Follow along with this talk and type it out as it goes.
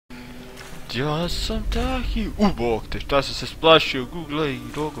Ja sam taki... Bog te, šta sam se splašio, google i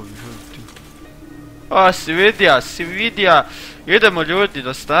rogovi. A, si vidja. Idemo ljudi,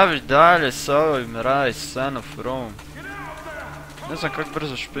 nastaviti dalje sa ovim Ryse, Son of Rome. Ne znam kak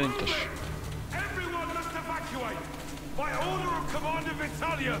brzo šprintaš.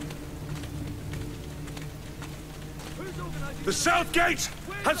 The south gate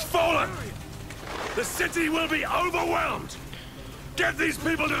has fallen! The city will be overwhelmed! Get these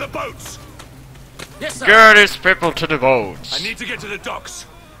people to the boats! Yes, sir. Get these people to the boats! I need to get to the docks.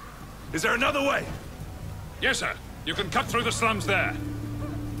 Is there another way? Yes, sir. You can cut through the slums there.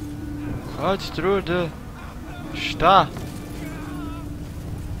 Cut through the... Šta?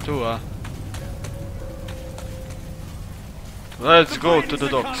 Tu, a? Let's go to the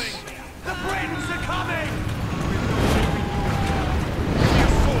docks. The Britons are coming! You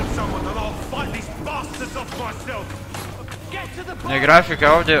fought someone and I'll fight these bastards off myself! Get to the boats! Ne, grafika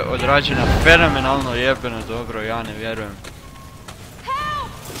je ovdje odrađena fenomenalno jebeno dobro, ja ne vjerujem.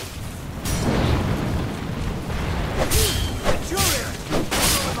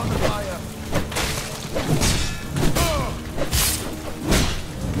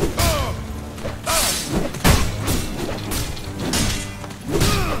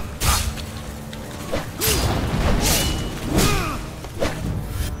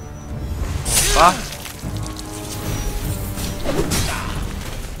 Pa?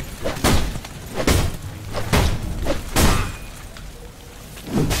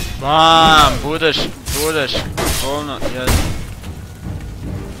 Bam, budeš, ono, jedno.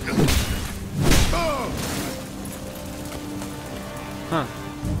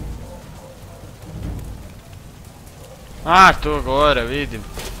 A, tu gore, vidim.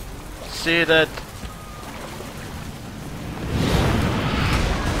 See that?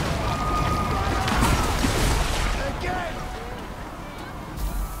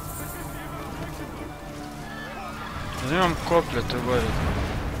 Imam koplje tu gore.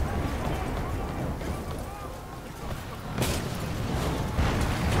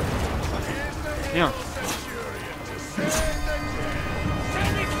 Imam.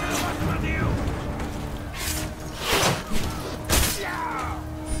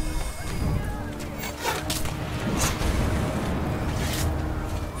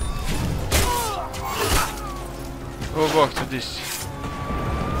 O bog, tu di si.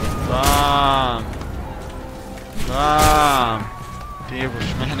 Bam. Bam. Ti boš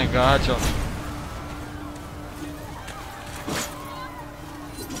mene gađal.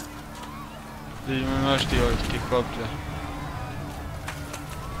 Vidimo još ti ovih tih koplja.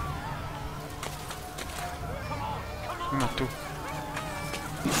 Ima tu.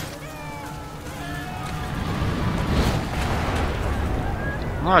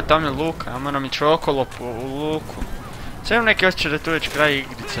 No, tam je luka, ja moram ići okolo u luku. Sve imam neki osjećaj da je tu već kraj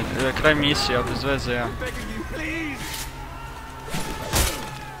igrice, kraj misije, ali bez veze ja.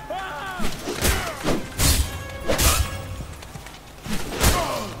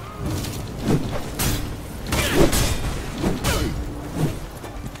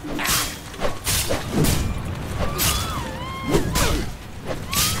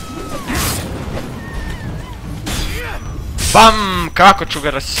 BAM! Kako ću ga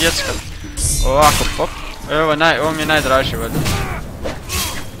rasjeckat? Ovako, pop. Ovo mi je najdraži valjda.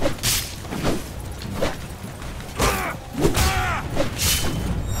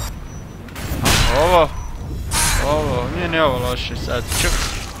 Ovo, nije ni ovo loše sad. Čuk.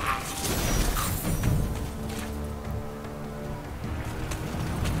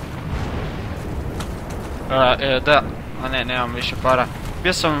 Da, a ne, nemam više para.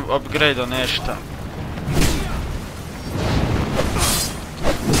 Bio sam upgrade-o nešto.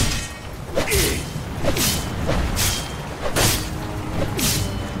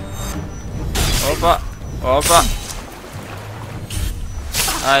 Oba.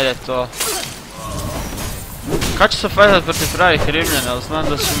 Ajde to. Kad ću se fajtat protiv pravih Rimljana, ali znam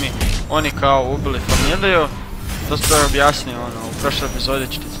da su mi oni kao ubili familiju. To se to objasnio ono, u prošloj epizodi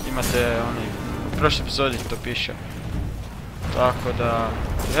imate oni, u prošloj epizodi to piše. Tako da,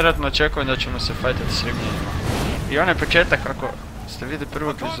 vjerojatno očekujem da ćemo se fajtati s Rimljanima. I onaj početak, ako ste vidjeli prvu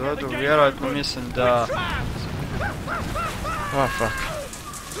epizodu, vjerojatno mislim da... Oh fuck.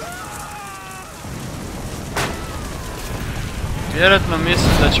 Vjerojatno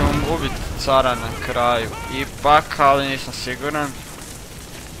mislim da ćemo ubiti cara na kraju. Ipak, ali nisam siguran.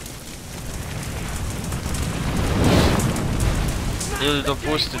 Ili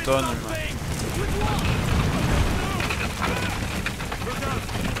dopustiti onima.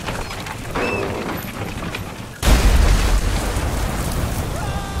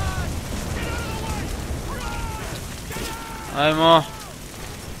 Ajmo.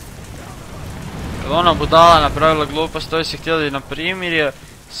 Ona budala napravila glupost, ovi se htjeli na primirje,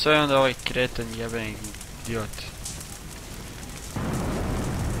 sve onda ovaj kreten jebeni idiot.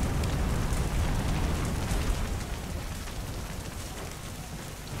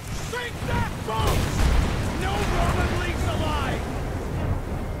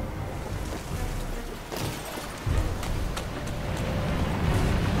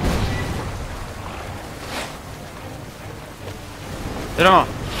 Idemo!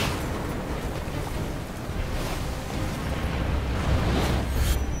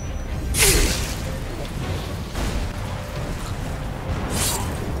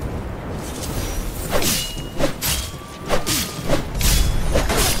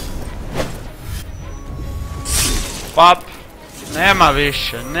 Pap!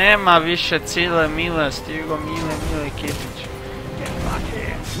 Nema više cile mile, stigo mile Kitić.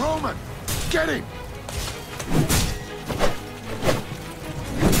 Roman, get him!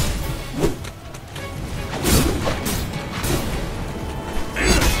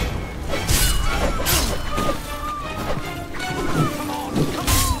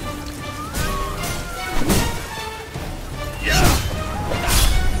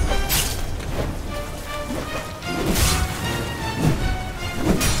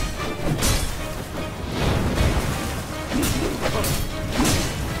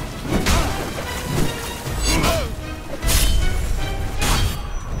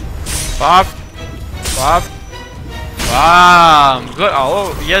 Pap! Bam! A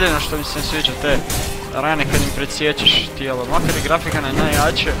ovo jedino što mi se ne sviđa te rane kad im predsjećeš tijelo. Makar i grafika na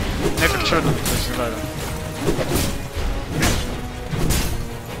najjače, nekak čudno mi to izgleda.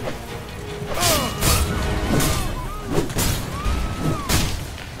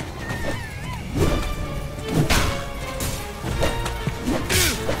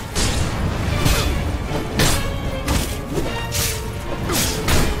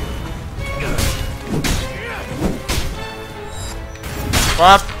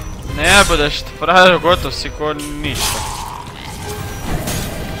 Pap, ne budeš ti frajer, gotov si ko ništa.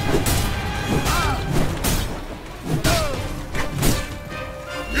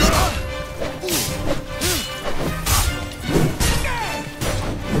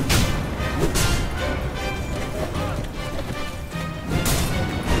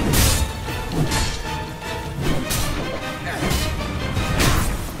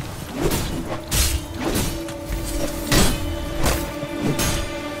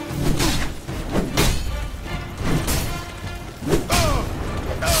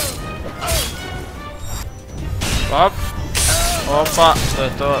 Op, opa, to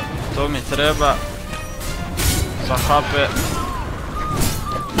je to mi treba za HP.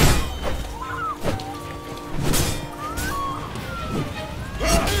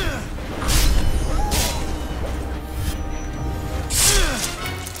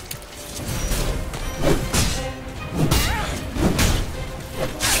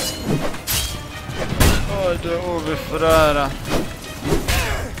 Ajde, ubi frajera.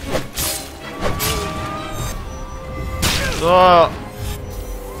 To...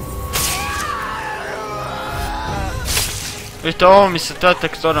 Vidite, ovo mi se, ta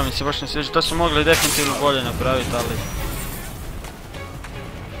tekstura mi se baš ne sviđa, to su mogli definitivno bolje napraviti, ali...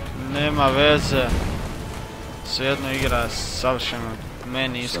 Nema veze. Svejedno igra savršeno,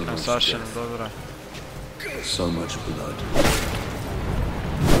 meni iskreno savršeno dobro.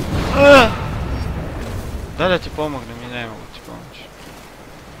 Daj da ti pomognem i ne mogu ti pomoći.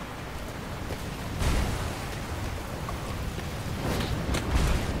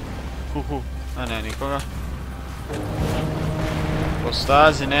 A ne, nikoga. Po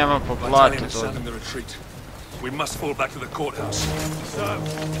stazi nema, po platu to. We must fall back to the courthouse. So,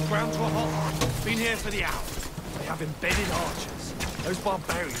 grounds were hot. Been here for the hour. They have embedded archers. Those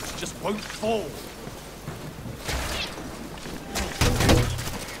barbarians just won't fall.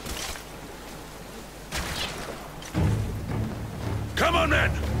 Come on,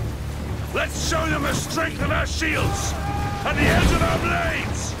 men! Let's show them the strength of our shields and the edge of our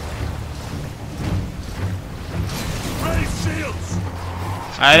blades! Raise shields!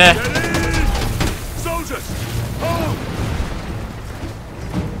 Ajde! Soldiers! Hold!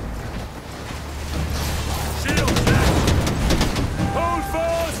 Shields next! Hold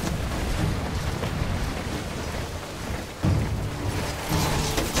fast!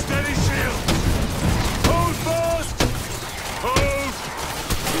 Steady shield! Hold fast! Hold!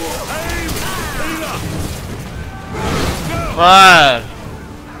 Aim! Healer! Go! Fire!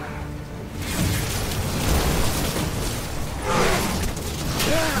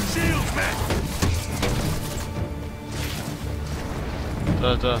 Shields, men!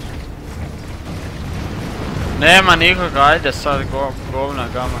 To. Nema nikoga, ajde sad govna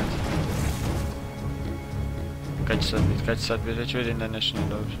gamać. kad će sad biti, već vidim da je nešto nije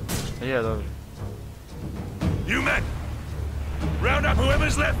dobro. Je dobro. You men, round up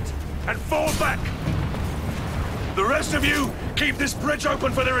whoever's left and fall back. The rest of you, keep this bridge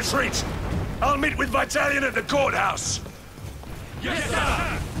open for the retreat. I'll meet with Battalion at the courthouse. Yes,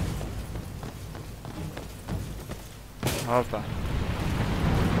 sir! Opa.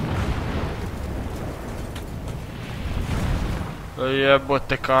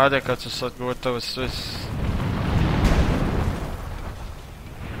 Jebote kade kad su sad gotovo sve...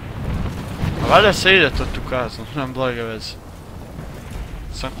 A valjda se ide to tu kaznu, nemam blage veze.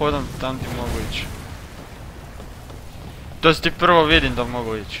 Sam hodam tam gdje mogu ići. To ti prvo vidim da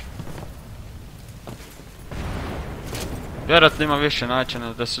mogu ići. Vjerojatno ima više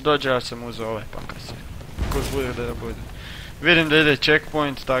načina da se dođe, ja sam uzeo ovaj pa kad se... Ko bude da bude. Vidim da ide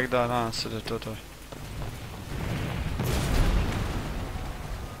checkpoint, tak da nadam se da je to to.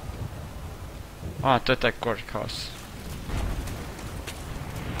 A, to je taj courthouse.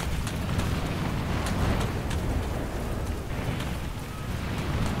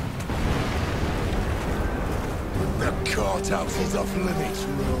 The courthouse is off limits,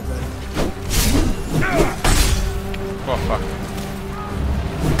 Roman. Oh fuck.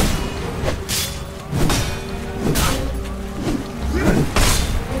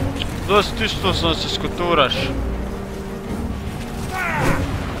 Dosta isto sam se skoturaš.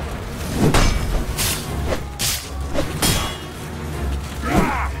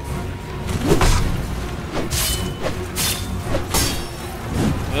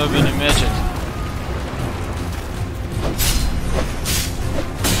 Jebeni međet.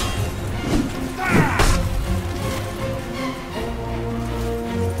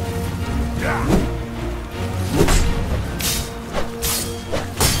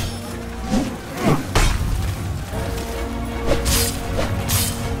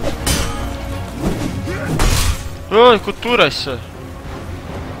 Oj, kuturaj se.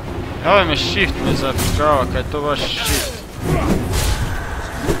 Ovaj me shift me zapikava, kaj je to baš shift.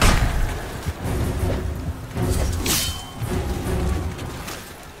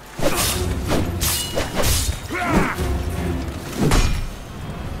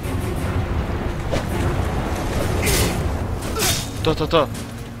 To. To.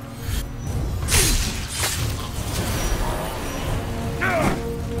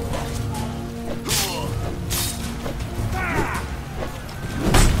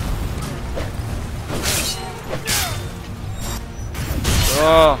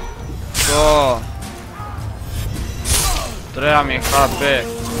 Treba mi HP.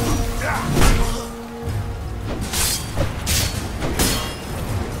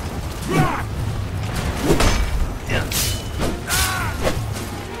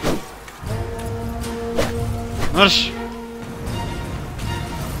 Mrš!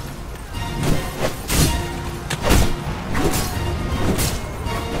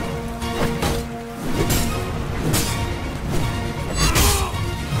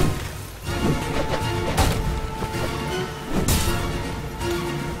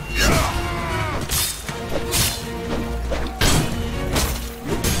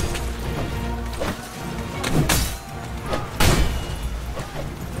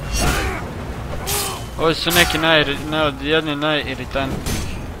 Ovi su neki jedni najiritantniji.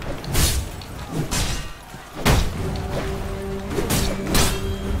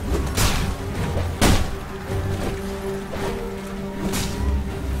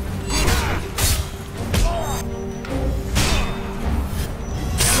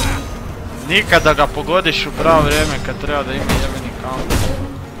 Nikada ga pogodiš u pravo vrijeme kad treba da ima jebeni counter.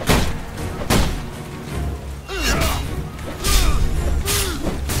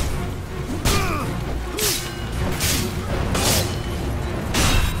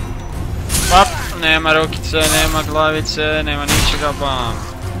 Pap, nema rukice, nema glavice, nema ničega,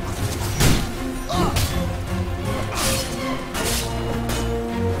 bam.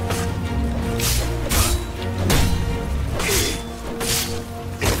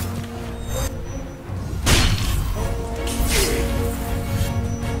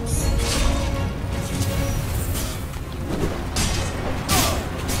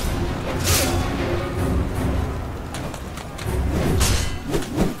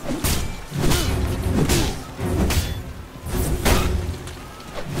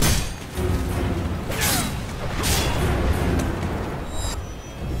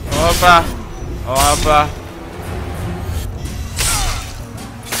 Opa.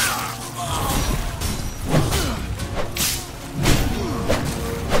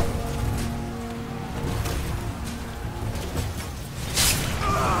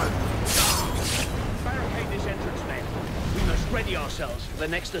 Barricade this entrance, men. We must ready ourselves for the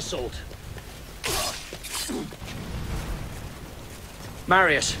next assault.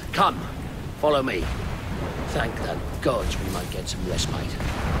 Marius, come. Follow me. Thank the gods we might get some respite.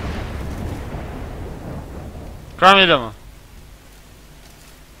 Kam idemo?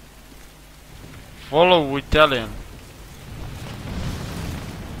 Follow Italian.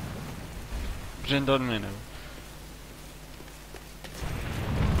 Želim od mene.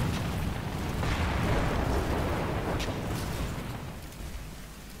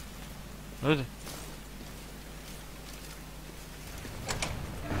 Ljudi.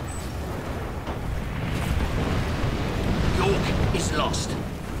 York is lost.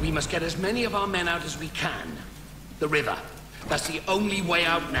 We must get as many of our men out as we can. The river. That's the only way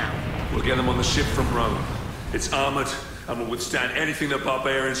out now. We'll get them on the ship from Rome. It's armored and will withstand anything the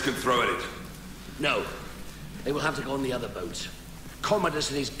barbarians can throw at it. No. They will have to go on the other boats. Commodus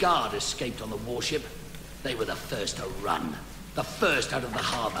and his guard escaped on the warship. They were the first to run. The first out of the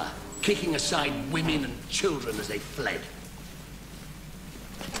harbor, kicking aside women and children as they fled.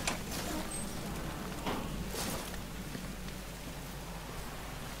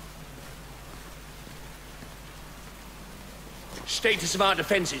 Status of our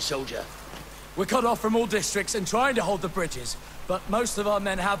defenses, soldier. We're cut off from all districts and trying to hold the bridges, but most of our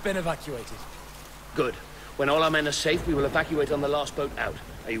men have been evacuated. Good. When all our men are safe, we will evacuate on the last boat out.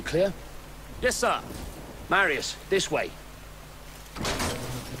 Are you clear? Yes, sir. Marius, this way.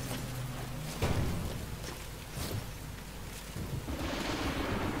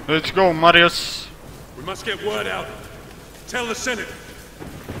 Let's go, Marius. We must get word out. Tell the Senate.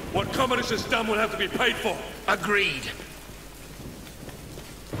 What Commodus has done will have to be paid for. Agreed.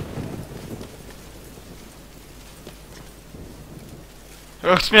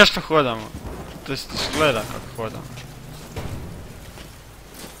 Kako smiješno hodamo. To jest izgleda kako hodamo.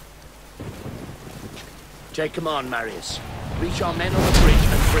 Take command, Marius. Reach our men on the bridge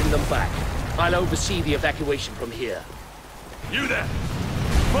and bring them back. I'll oversee the evacuation from here. You there!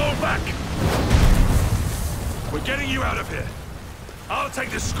 Fall back! We're getting you out of here. I'll take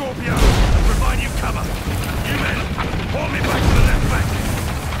the Scorpio and provide you cover. You men, haul me back to the left bank.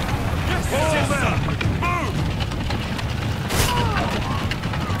 Yes, yes, sir! Move!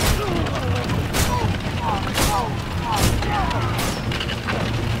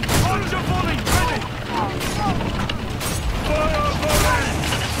 Hold your volley, ready! Fire volley!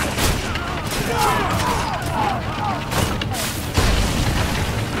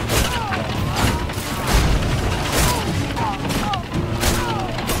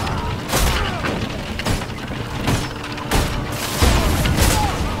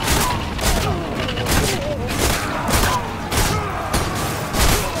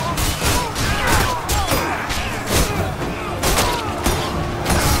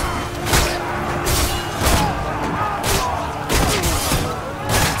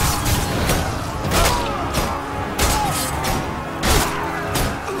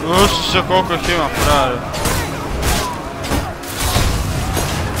 Ususe koliko ih ima, pravi.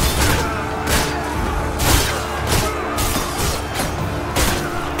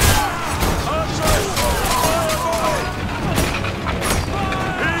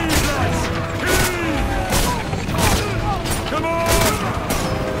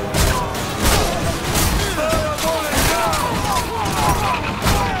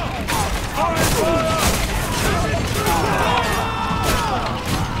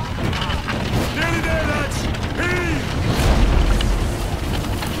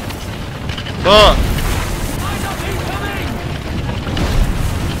 To!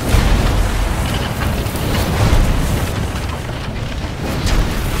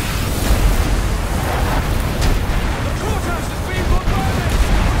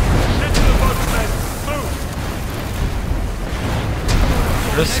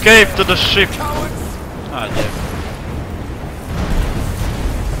 Escape to the ship! A, nie.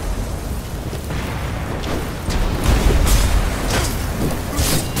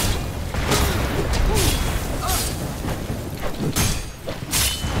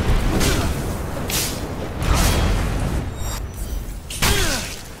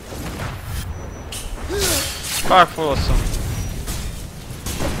 Fuck, full sam.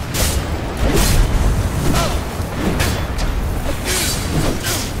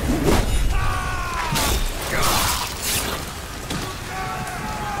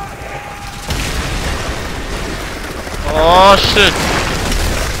 Oh shit!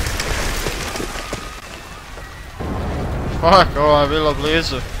 Fuck, ovo je bilo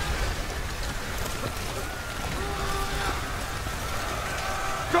blizu.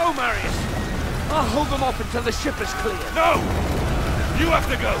 Go, Marius! I'll hold them off until the ship is clear. No! You have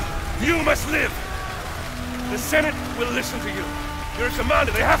to go! You must live! The Senate will listen to you. You're a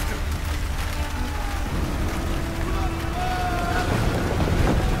commander, they have to!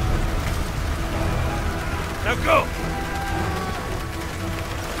 Now go!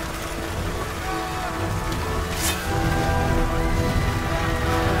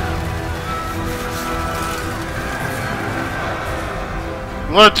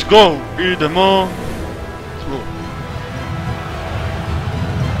 Let's go! Idemo! Zbog.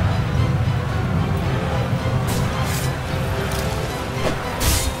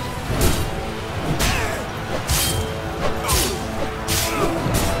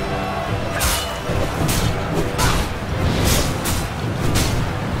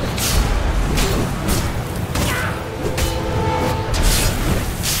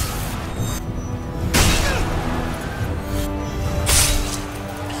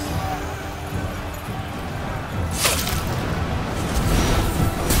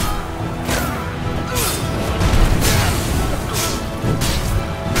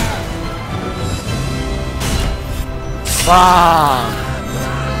 Bam!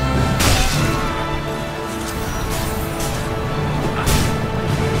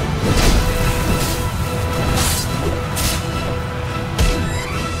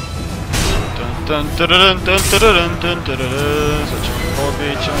 Sad ćemo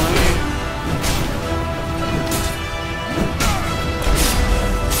pobjeći oni.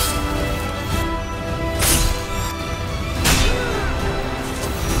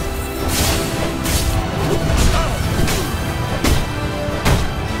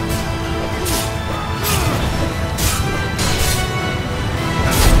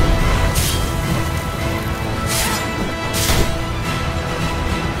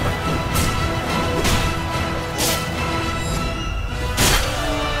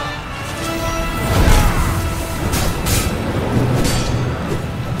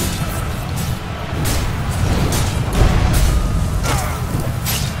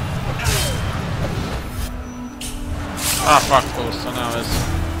 Ah, fuck, to nema veze.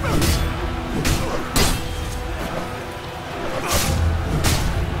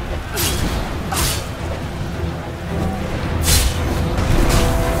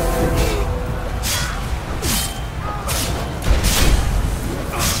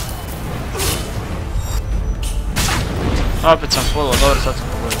 Opet sam full, dobro, sad sam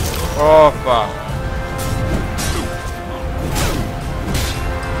pogodio. Opa!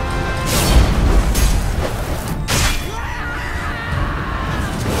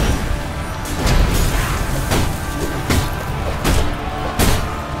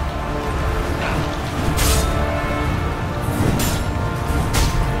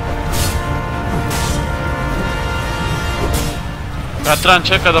 Ja trebam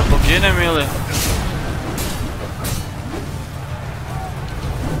čekat da poginem ili?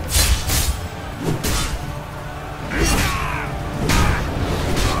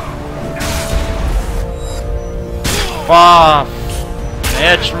 Pa,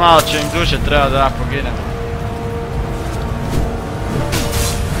 neću malo, će im duže treba da ja poginem.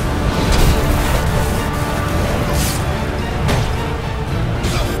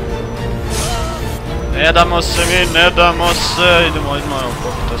 Ne damo se mi, ne damo se, idemo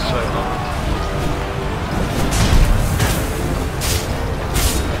popito sve.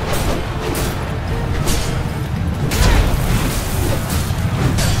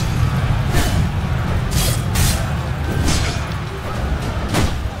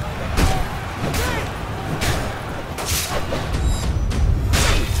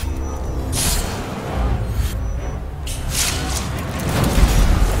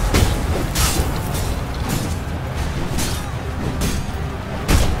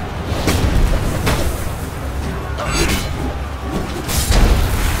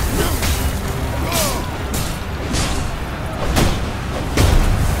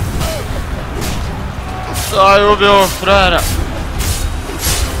 Aj, ubio ovog frajera.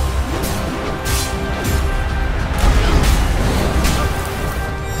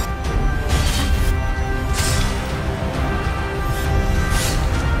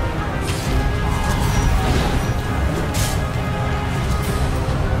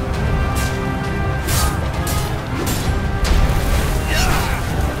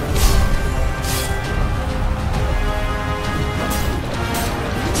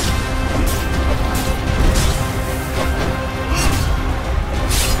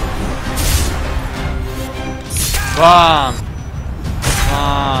 Bam!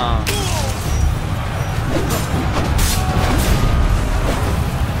 Bam!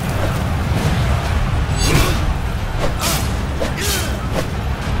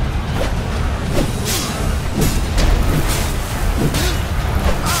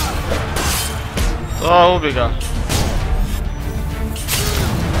 O, ubi ga!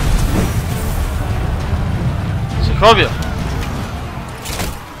 Si ih obio?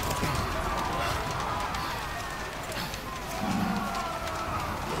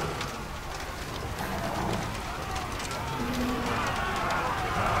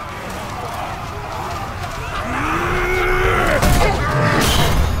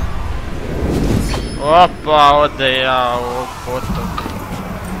 Opa, ode ja u potok.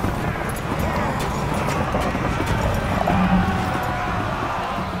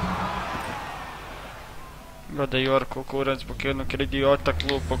 Ode Yorka kurac zbog jednog idiota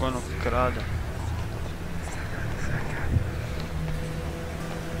glupog onog kralja.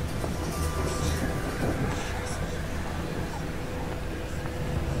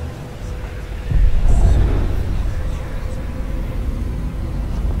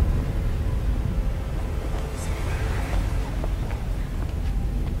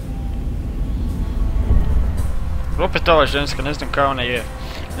 Opet ova ženska, ne znam kao ona je.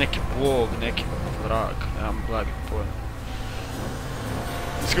 Neki bog, neki vrag, nemam blagi pojma.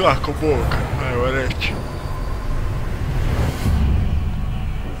 Izgleda ko bog, evo reći.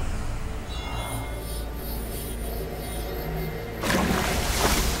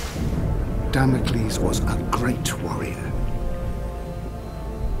 Damocles was a great warrior,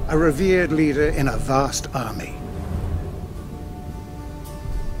 a revered leader in a vast army.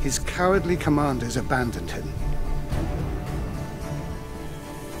 His cowardly commanders abandoned him.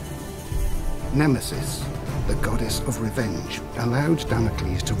 Nemesis, the goddess of revenge, allowed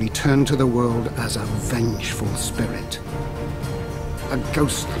Damocles to return to the world as a vengeful spirit. A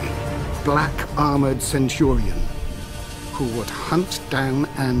ghostly, black-armored centurion who would hunt down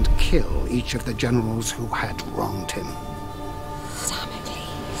and kill each of the generals who had wronged him.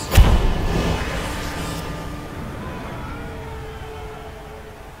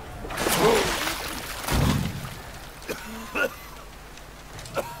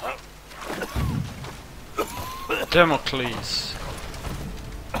 Damocles.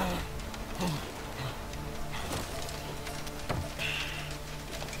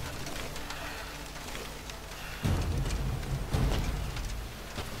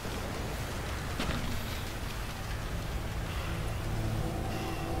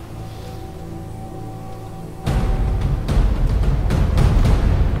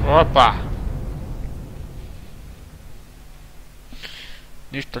 Opa!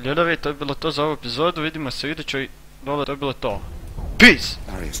 Ništa ljudovi, to je bilo to za ovu epizodu, vidimo se u idućoj, dole to je bilo to. Peace!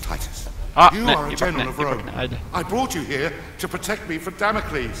 A, ne, ipak ne, ajde. I brought you here to protect me from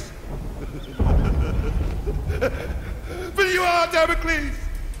Damocles. But you are Damocles!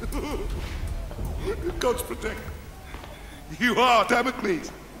 God's protect. You are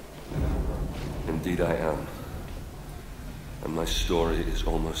Damocles! Indeed I am. And my story is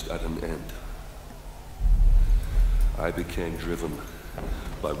almost at an end. I became driven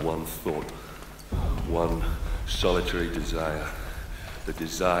by one thought, one solitary desire, the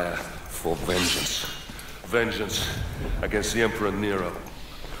desire for vengeance. Vengeance against the Emperor Nero,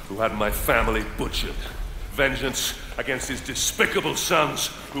 who had my family butchered. Vengeance against his despicable sons,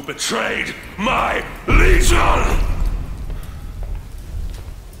 who betrayed my legion!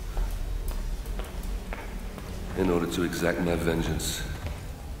 In order to exact my vengeance,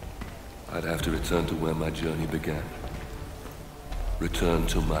 I'd have to return to where my journey began. Return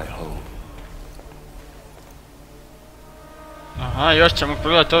to my home. Aha, još ćemo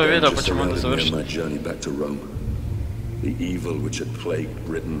pogledati ovaj video pa ćemo onda završiti. My journey back to Rome. The evil which had plagued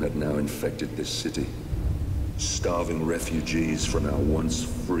Britain had now infected this city. Starving refugees from our once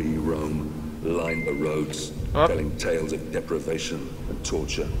free Rome lined the roads, telling tales of deprivation and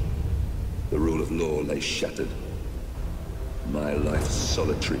torture. The rule of law lay shattered. My life's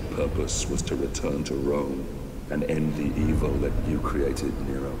solitary purpose was to return to Rome and end the evil that you created,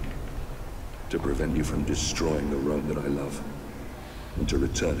 Nero. To prevent you from destroying the Rome that I love, and to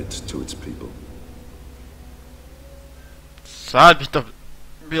return it to its people. Sad bi to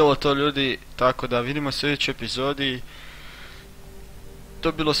bilo to ljudi, tako da vidimo se u sljedećoj epizodi.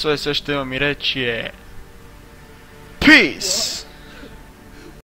 To bilo sve što imam i reći je... Peace!